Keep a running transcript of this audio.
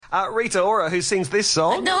Rita Ora, who sings this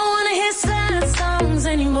song. I don't want to hear sad songs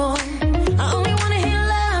anymore. I only want to hear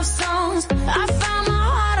love songs. I found my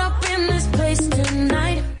heart up in this place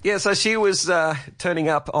tonight. Yeah, so she was turning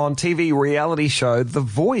up on TV reality show The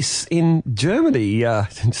Voice in Germany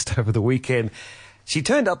just over the weekend. She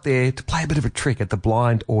turned up there to play a bit of a trick at the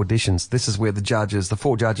blind auditions. This is where the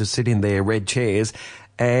 4 judges sit in their red chairs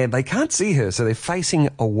and they can't see her, so they're facing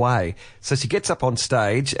away. So she gets up on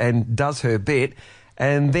stage and does her bit.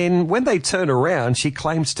 And then when they turn around, she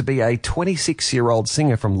claims to be a 26-year-old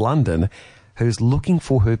singer from London who's looking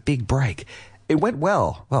for her big break. It went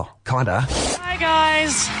well. Well, kinda. Hi,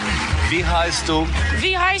 guys. Wie heißt du?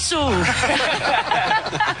 Wie heißt du?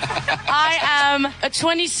 I am a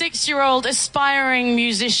 26-year-old aspiring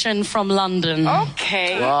musician from London.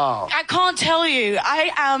 Okay. Wow. I can't tell you.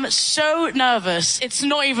 I am so nervous. It's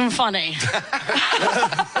not even funny.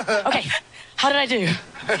 Okay, how did I do?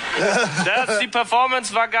 Die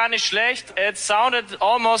Performance war gar nicht schlecht. It sounded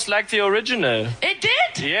almost like the original. It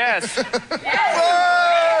did? Yes. Yes,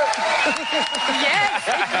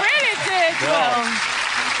 it really did. Well,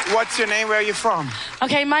 What's your name? Where are you from?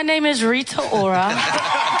 okay, my name is Rita Ora.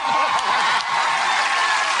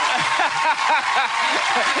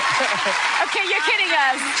 Okay, you're kidding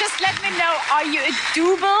us. Just let me know, are you a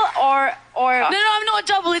double or... No, I'm not a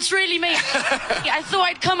double. It's really me. I thought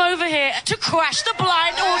I'd come over here to crash the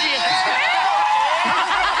blind audience.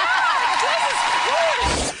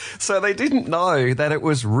 So they didn't know that it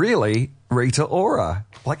was really Rita Ora.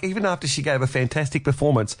 Like, even after she gave a fantastic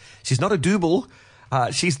performance, she's not a double.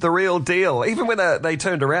 She's the real deal. Even when they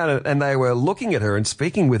turned around and they were looking at her and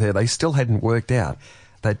speaking with her, they still hadn't worked out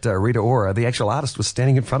that Rita Ora, the actual artist, was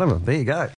standing in front of them. There you go.